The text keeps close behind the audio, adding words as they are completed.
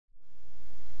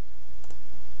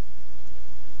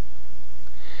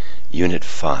Unit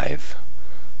 5,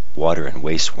 Water and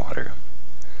Wastewater.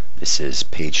 This is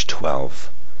page 12,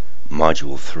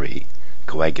 Module 3,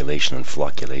 Coagulation and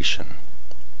Flocculation.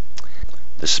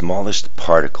 The smallest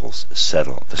particles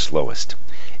settle the slowest,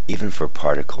 even for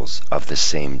particles of the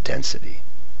same density.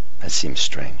 That seems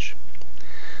strange.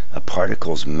 A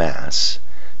particle's mass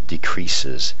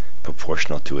decreases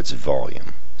proportional to its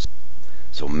volume.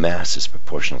 So mass is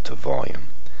proportional to volume.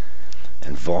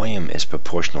 And volume is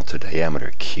proportional to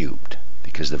diameter cubed,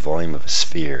 because the volume of a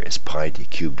sphere is pi d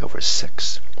cubed over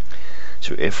 6.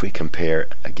 So if we compare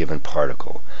a given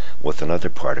particle with another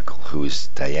particle whose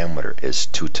diameter is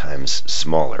 2 times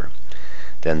smaller,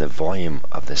 then the volume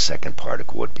of the second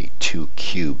particle would be 2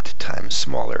 cubed times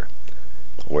smaller,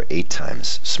 or 8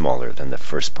 times smaller than the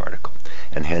first particle,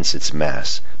 and hence its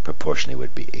mass proportionally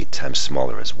would be 8 times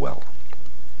smaller as well.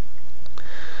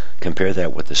 Compare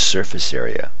that with the surface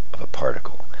area of a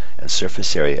particle, and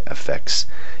surface area affects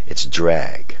its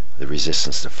drag, the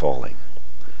resistance to falling.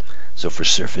 So for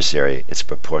surface area, it's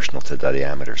proportional to the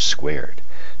diameter squared.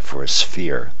 For a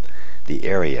sphere, the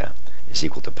area is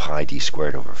equal to pi d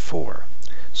squared over 4.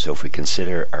 So if we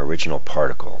consider our original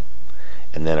particle,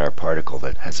 and then our particle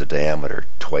that has a diameter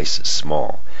twice as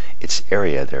small, its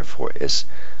area therefore is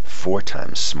 4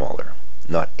 times smaller,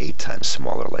 not 8 times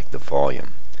smaller like the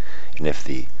volume. And if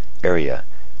the area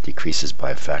decreases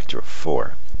by a factor of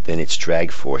 4, then its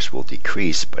drag force will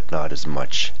decrease, but not as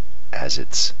much as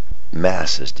its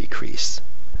mass has decreased.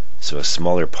 So a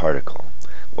smaller particle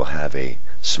will have a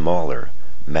smaller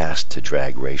mass to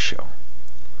drag ratio,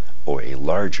 or a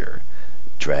larger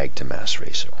drag to mass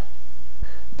ratio,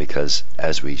 because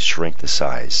as we shrink the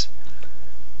size,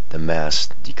 the mass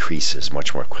decreases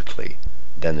much more quickly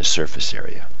than the surface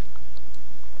area.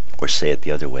 Or say it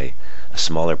the other way, a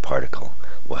smaller particle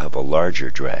will have a larger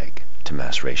drag to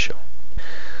mass ratio.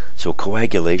 So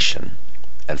coagulation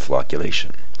and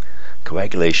flocculation.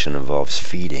 Coagulation involves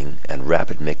feeding and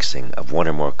rapid mixing of one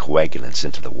or more coagulants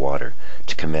into the water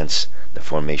to commence the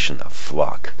formation of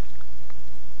floc.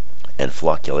 And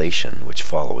flocculation, which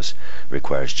follows,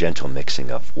 requires gentle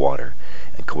mixing of water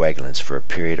and coagulants for a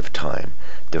period of time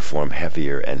to form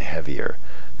heavier and heavier,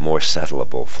 more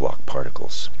settlable floc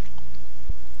particles.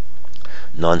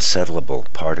 Non-settlable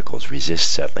particles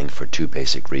resist settling for 2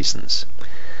 basic reasons.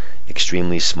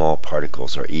 Extremely small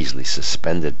particles are easily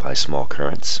suspended by small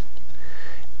currents,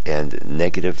 and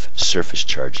negative surface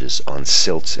charges on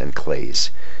silts and clays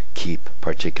keep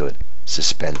particulate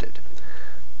suspended.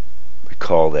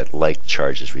 Recall that like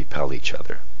charges repel each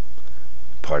other.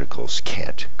 Particles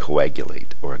can't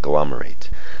coagulate or agglomerate.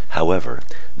 However,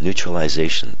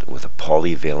 neutralization with a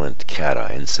polyvalent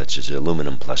cation such as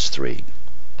aluminum plus 3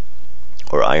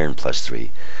 or iron plus 3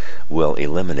 will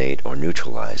eliminate or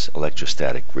neutralize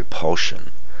electrostatic repulsion,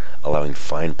 allowing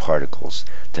fine particles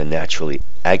to naturally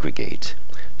aggregate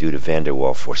due to van der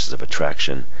Waals forces of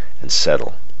attraction and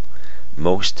settle.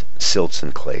 Most silts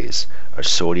and clays are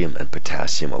sodium and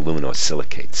potassium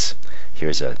aluminosilicates.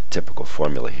 Here's a typical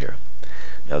formula here.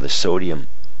 Now the sodium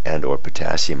and or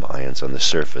potassium ions on the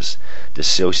surface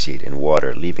dissociate in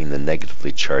water, leaving the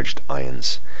negatively charged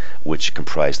ions, which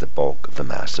comprise the bulk of the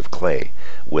mass of clay,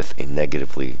 with a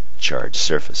negatively charged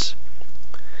surface.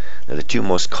 Now the 2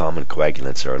 most common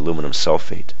coagulants are aluminum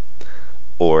sulfate,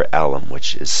 or alum,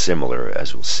 which is similar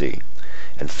as we'll see,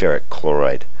 and ferric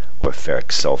chloride or ferric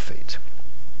sulfate.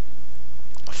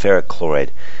 Ferric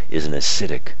chloride is an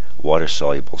acidic,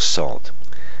 water-soluble salt.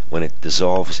 When it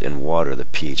dissolves in water, the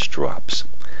pH drops.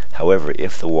 However,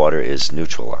 if the water is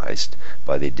neutralized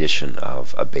by the addition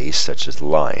of a base such as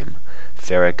lime,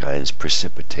 ferric ions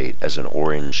precipitate as an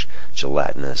orange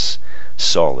gelatinous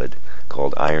solid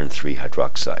called iron 3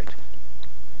 hydroxide.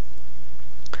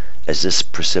 As this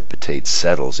precipitate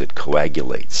settles, it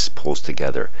coagulates, pulls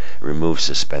together, removes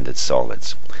suspended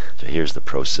solids. So here's the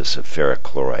process of ferric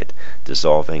chloride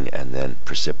dissolving and then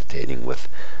precipitating with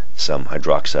some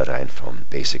hydroxide ion from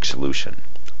basic solution.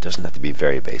 It doesn't have to be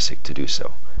very basic to do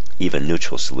so. Even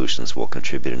neutral solutions will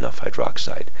contribute enough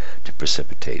hydroxide to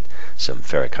precipitate some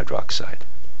ferric hydroxide.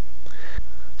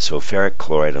 So ferric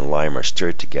chloride and lime are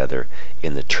stirred together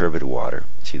in the turbid water.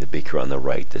 See the beaker on the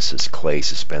right? This is clay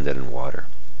suspended in water.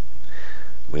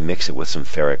 We mix it with some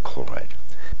ferric chloride.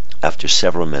 After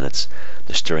several minutes,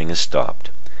 the stirring is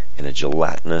stopped, and a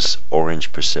gelatinous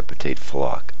orange precipitate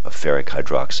floc of ferric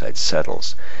hydroxide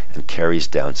settles and carries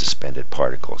down suspended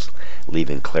particles,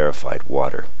 leaving clarified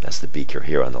water. That's the beaker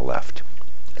here on the left.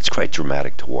 It's quite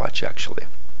dramatic to watch, actually.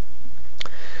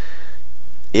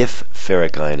 If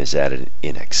ferric ion is added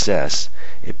in excess,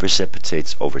 it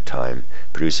precipitates over time,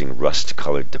 producing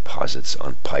rust-colored deposits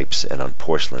on pipes and on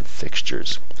porcelain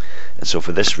fixtures. And so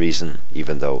for this reason,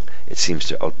 even though it seems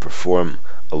to outperform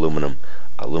aluminum,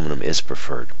 aluminum is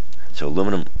preferred. So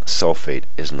aluminum sulfate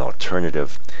is an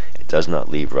alternative. It does not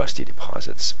leave rusty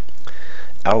deposits.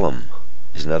 Alum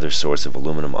is another source of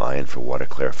aluminum ion for water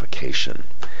clarification.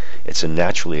 It's a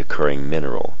naturally occurring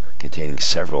mineral containing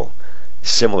several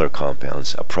similar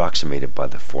compounds approximated by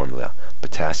the formula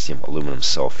potassium aluminum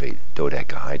sulfate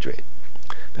dodecahydrate.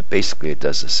 But basically it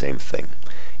does the same thing.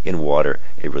 In water,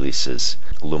 it releases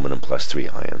aluminum plus 3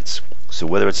 ions. So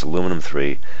whether it's aluminum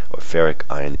 3 or ferric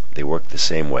ion, they work the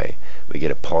same way. We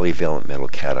get a polyvalent metal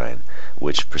cation,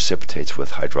 which precipitates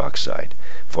with hydroxide,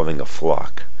 forming a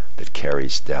flock that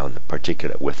carries down the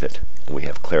particulate with it, and we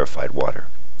have clarified water.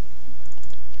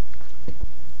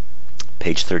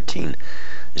 Page 13,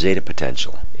 Zeta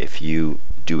Potential. If you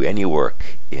do any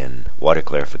work in water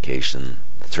clarification,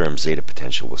 the term Zeta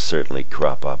Potential will certainly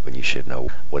crop up, and you should know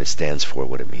what it stands for,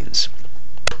 what it means.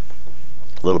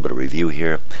 A little bit of review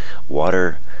here.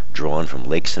 Water drawn from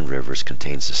lakes and rivers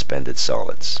contains suspended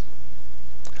solids,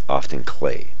 often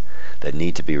clay, that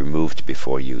need to be removed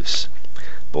before use.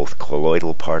 Both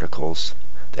colloidal particles,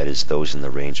 that is those in the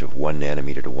range of 1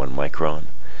 nanometer to 1 micron,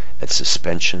 and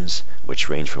suspensions, which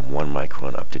range from 1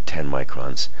 micron up to 10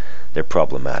 microns, they're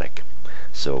problematic.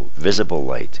 So visible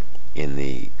light in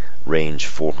the range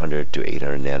 400 to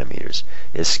 800 nanometers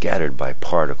is scattered by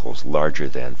particles larger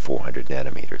than 400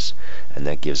 nanometers, and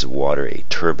that gives water a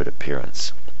turbid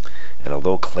appearance. And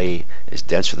although clay is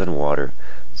denser than water,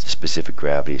 specific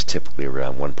gravity is typically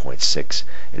around 1.6,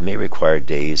 it may require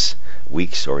days,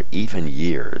 weeks, or even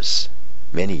years,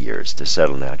 many years, to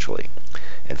settle naturally.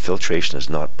 And filtration is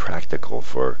not practical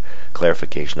for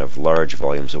clarification of large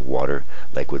volumes of water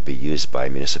like would be used by a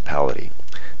municipality,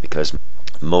 because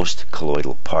most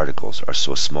colloidal particles are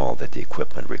so small that the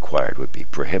equipment required would be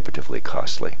prohibitively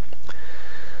costly.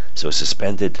 So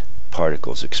suspended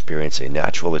particles experience a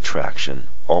natural attraction,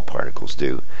 all particles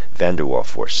do, van der Waals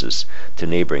forces, to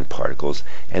neighboring particles,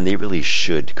 and they really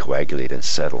should coagulate and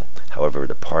settle. However,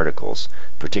 the particles,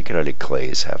 particularly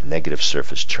clays, have negative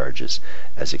surface charges,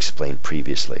 as explained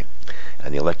previously,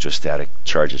 and the electrostatic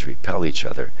charges repel each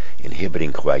other,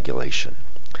 inhibiting coagulation.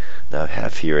 Now I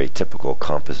have here a typical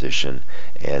composition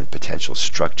and potential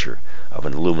structure of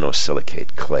an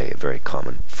aluminosilicate clay, a very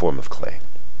common form of clay.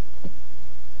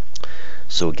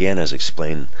 So again, as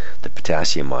explained, the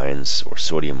potassium ions or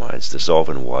sodium ions dissolve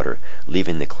in water,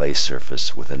 leaving the clay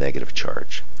surface with a negative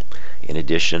charge. In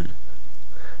addition,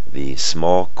 the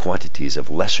small quantities of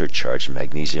lesser charged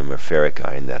magnesium or ferric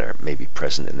ion that are maybe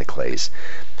present in the clays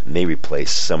may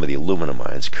replace some of the aluminum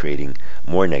ions, creating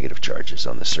more negative charges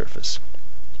on the surface.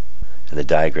 And the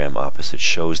diagram opposite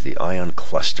shows the ion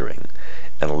clustering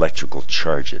and electrical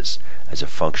charges as a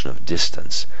function of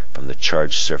distance from the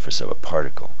charged surface of a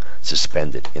particle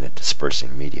suspended in a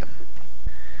dispersing medium.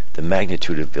 The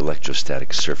magnitude of the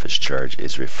electrostatic surface charge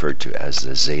is referred to as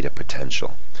the Zeta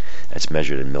Potential. It's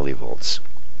measured in millivolts.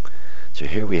 So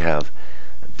here we have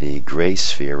the gray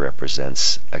sphere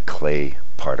represents a clay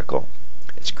particle.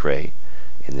 It's gray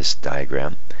in this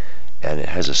diagram, and it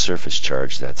has a surface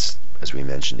charge that's, as we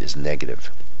mentioned, is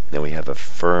negative. Then we have a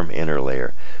firm inner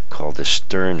layer called the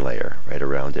stern layer right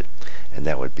around it, and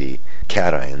that would be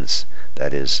cations,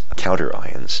 that is counter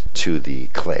ions to the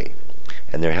clay,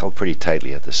 and they're held pretty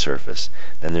tightly at the surface.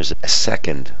 Then there's a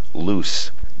second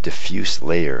loose diffuse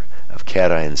layer of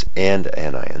cations and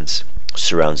anions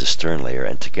surrounds the stern layer,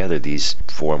 and together these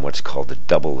form what's called the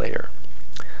double layer.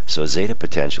 So Zeta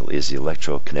Potential is the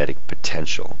electrokinetic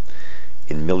potential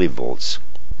in millivolts.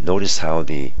 Notice how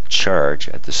the charge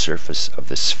at the surface of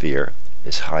the sphere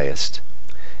is highest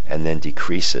and then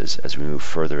decreases as we move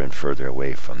further and further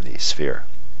away from the sphere.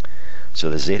 So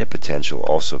the Zeta Potential,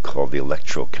 also called the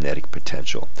electrokinetic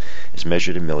potential, is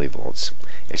measured in millivolts.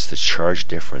 It's the charge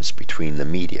difference between the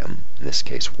medium, in this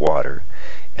case water,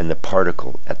 and the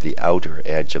particle at the outer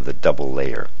edge of the double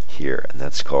layer here, and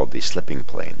that's called the slipping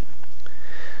plane.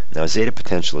 Now, Zeta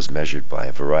Potential is measured by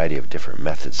a variety of different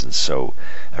methods, and so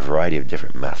a variety of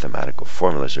different mathematical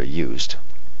formulas are used.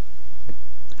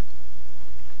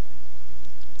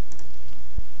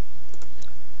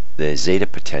 The Zeta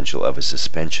Potential of a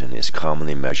suspension is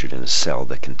commonly measured in a cell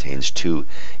that contains two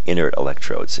inert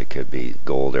electrodes. It could be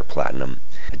gold or platinum.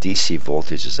 A DC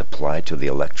voltage is applied to the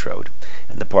electrode,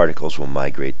 and the particles will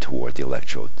migrate toward the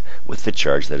electrode with the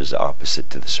charge that is opposite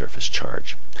to the surface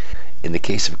charge. In the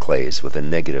case of clays with a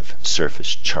negative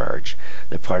surface charge,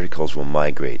 the particles will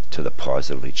migrate to the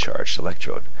positively charged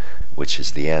electrode, which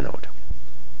is the anode.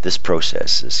 This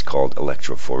process is called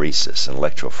electrophoresis, and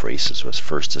electrophoresis was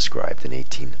first described in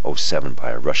 1807 by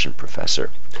a Russian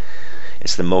professor.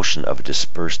 It's the motion of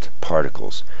dispersed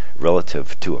particles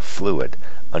relative to a fluid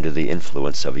under the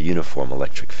influence of a uniform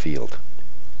electric field.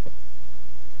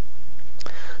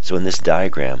 So in this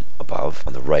diagram above,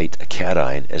 on the right, a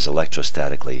cation is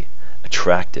electrostatically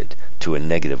attracted to a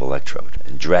negative electrode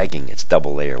and dragging its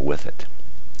double layer with it.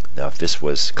 Now if this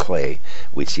was clay,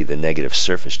 we'd see the negative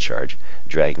surface charge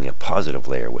dragging a positive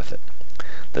layer with it.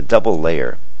 The double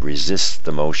layer resists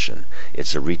the motion.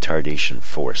 It's a retardation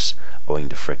force owing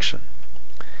to friction.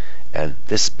 And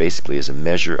this basically is a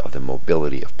measure of the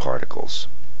mobility of particles.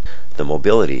 The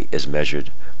mobility is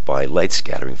measured by light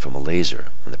scattering from a laser,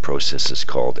 and the process is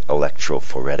called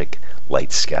electrophoretic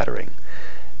light scattering,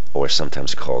 or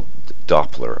sometimes called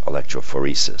Doppler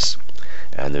electrophoresis.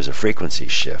 And there's a frequency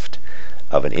shift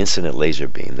of an incident laser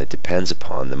beam that depends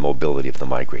upon the mobility of the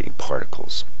migrating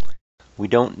particles. We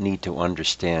don't need to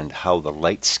understand how the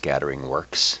light scattering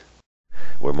works.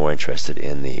 We're more interested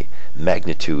in the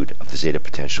magnitude of the zeta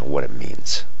potential and what it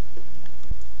means.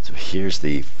 So here's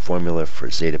the formula for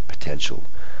zeta potential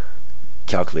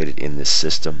calculated in this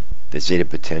system. The zeta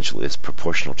potential is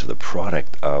proportional to the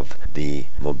product of the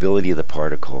mobility of the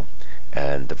particle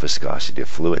and the viscosity of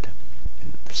fluid.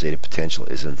 Zeta potential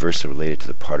is inversely related to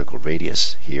the particle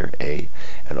radius, here A,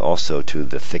 and also to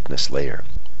the thickness layer.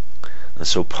 And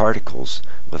so particles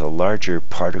with a larger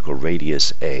particle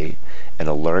radius A and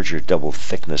a larger double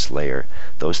thickness layer,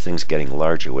 those things getting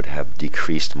larger would have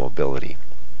decreased mobility.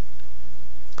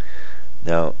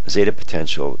 Now, zeta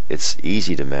potential, it's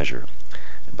easy to measure,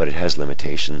 but it has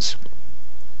limitations.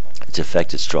 It's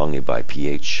affected strongly by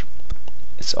pH.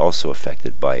 It's also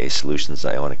affected by a solution's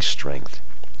ionic strength.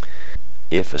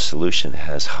 If a solution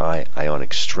has high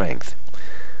ionic strength,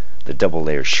 the double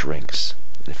layer shrinks.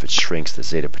 And if it shrinks, the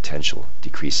zeta potential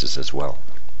decreases as well.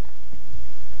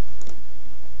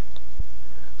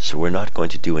 So we're not going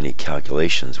to do any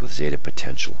calculations with zeta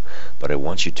potential, but I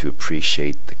want you to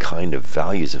appreciate the kind of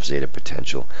values of zeta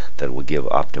potential that will give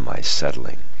optimized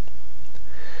settling.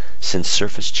 Since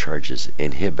surface charges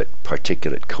inhibit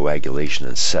particulate coagulation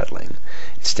and settling,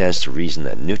 it stands to reason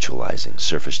that neutralizing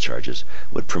surface charges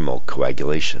would promote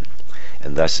coagulation,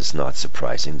 and thus it's not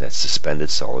surprising that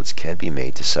suspended solids can be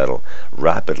made to settle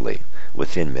rapidly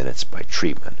within minutes by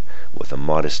treatment with a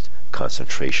modest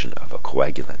concentration of a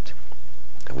coagulant.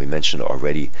 And we mentioned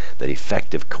already that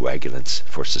effective coagulants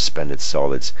for suspended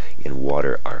solids in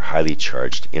water are highly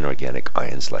charged inorganic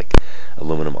ions like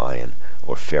aluminum ion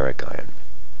or ferric ion.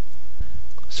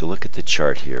 So look at the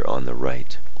chart here on the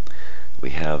right. We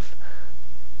have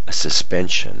a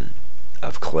suspension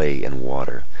of clay in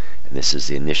water, and this is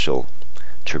the initial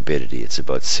turbidity. It's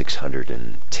about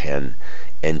 610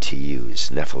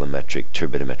 NTUs, nephelometric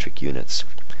turbidimetric units.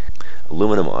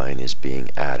 Aluminum ion is being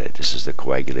added. This is the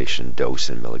coagulation dose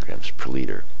in milligrams per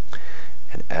liter.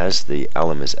 And as the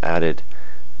alum is added,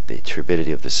 the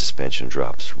turbidity of the suspension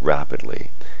drops rapidly.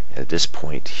 At this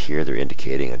point here, they're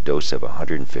indicating a dose of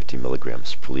 150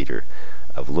 milligrams per liter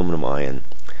of aluminum ion.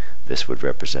 This would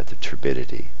represent the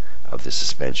turbidity of the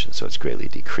suspension, so it's greatly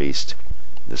decreased.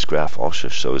 This graph also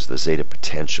shows the zeta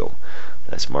potential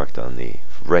that's marked on the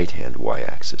right-hand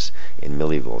y-axis in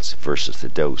millivolts versus the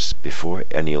dose. Before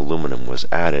any aluminum was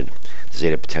added, the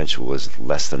zeta potential was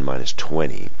less than minus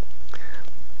 20,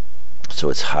 so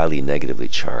it's highly negatively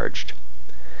charged.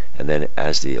 And then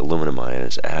as the aluminum ion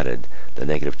is added, the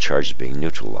negative charge is being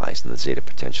neutralized and the zeta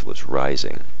potential is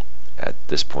rising. At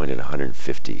this point at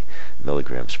 150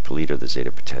 milligrams per liter, the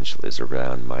zeta potential is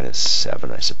around minus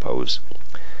 7, I suppose.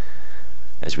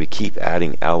 As we keep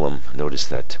adding alum, notice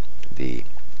that the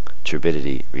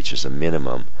turbidity reaches a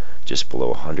minimum just below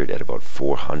 100 at about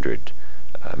 400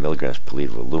 milligrams per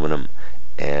liter of aluminum,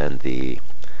 and the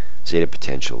zeta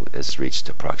potential is reached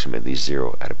approximately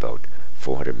 0 at about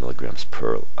 400 milligrams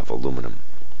per of aluminum.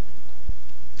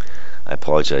 I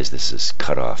apologize, this is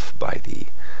cut off by the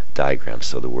diagram,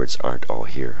 so the words aren't all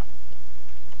here.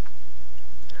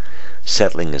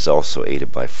 Settling is also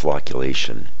aided by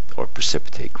flocculation, or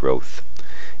precipitate growth,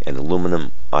 and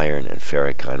aluminum, iron, and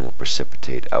ferric ion will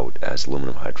precipitate out as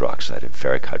aluminum hydroxide and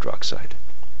ferric hydroxide.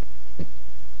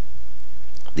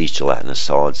 These gelatinous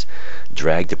solids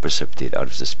drag the precipitate out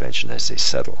of suspension as they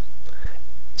settle.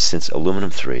 Since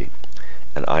aluminum-3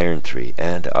 and iron-3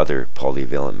 and other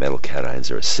polyvalent metal cations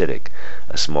are acidic,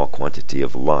 a small quantity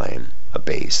of lime, a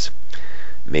base,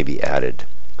 may be added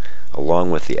along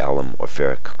with the alum or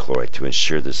ferric chloride to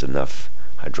ensure there's enough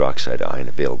hydroxide ion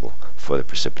available for the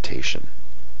precipitation.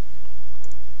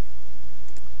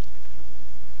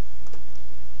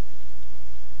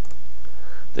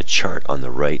 The The chart on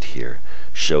the right here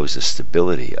shows the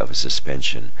stability of a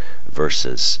suspension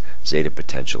versus zeta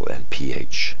potential and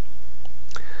pH.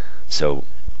 So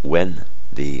when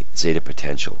the zeta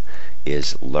potential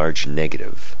is large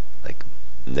negative, like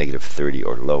negative 30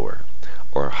 or lower,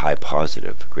 or high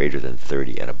positive, greater than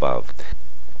 30 and above,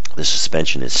 the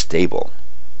suspension is stable,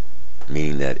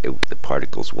 meaning that the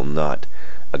particles will not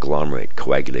agglomerate,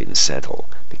 coagulate, and settle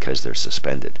because they're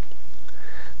suspended.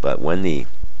 But when the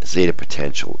zeta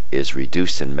potential is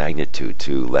reduced in magnitude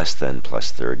to less than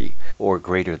plus 30 or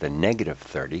greater than negative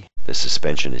 30, the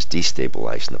suspension is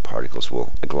destabilized and the particles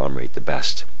will agglomerate the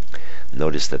best.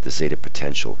 Notice that the zeta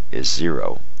potential is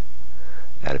 0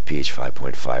 at a pH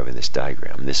 5.5 in this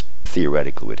diagram. This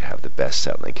theoretically would have the best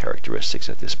settling characteristics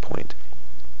at this point.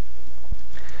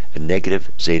 A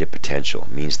negative zeta potential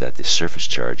means that the surface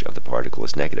charge of the particle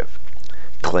is negative.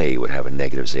 Clay would have a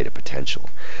negative zeta potential.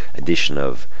 Addition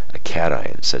of a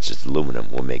cation, such as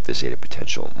aluminum, will make the zeta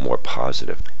potential more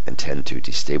positive and tend to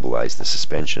destabilize the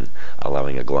suspension,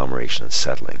 allowing agglomeration and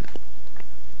settling.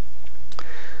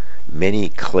 Many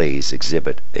clays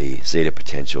exhibit a zeta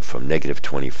potential from negative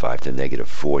 25 to negative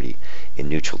 40 in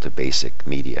neutral to basic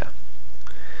media.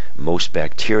 Most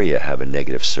bacteria have a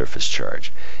negative surface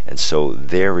charge, and so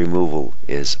their removal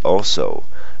is also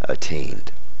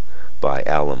attained by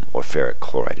alum or ferric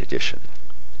chloride addition.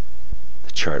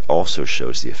 The chart also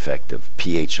shows the effect of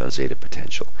pH on zeta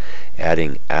potential.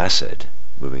 Adding acid,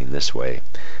 moving this way,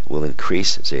 will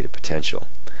increase zeta potential,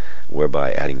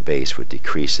 whereby adding base would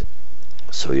decrease it.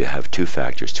 So you have two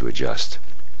factors to adjust.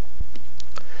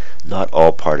 Not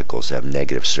all particles have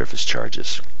negative surface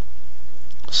charges.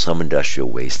 Some industrial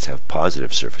wastes have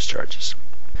positive surface charges,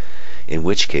 in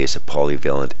which case a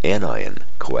polyvalent anion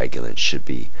coagulant should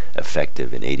be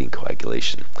effective in aiding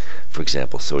coagulation. For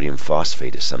example, sodium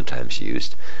phosphate is sometimes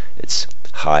used. Its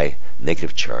high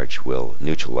negative charge will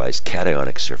neutralize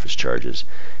cationic surface charges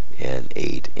and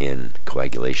aid in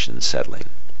coagulation and settling.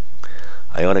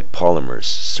 Ionic polymers,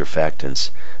 surfactants,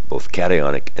 both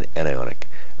cationic and anionic,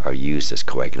 are used as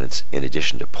coagulants in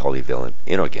addition to polyvalent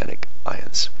inorganic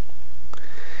ions.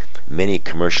 Many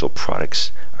commercial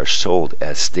products are sold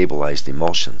as stabilized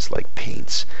emulsions like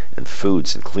paints and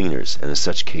foods and cleaners, and in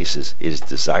such cases it is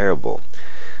desirable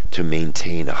to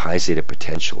maintain a high zeta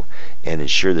potential and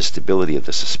ensure the stability of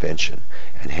the suspension,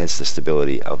 and hence the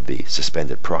stability of the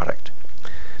suspended product.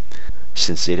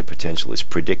 Since zeta potential is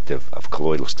predictive of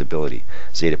colloidal stability,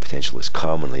 zeta potential is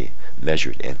commonly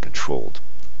measured and controlled.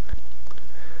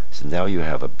 So now you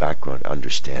have a background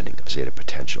understanding of zeta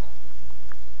potential.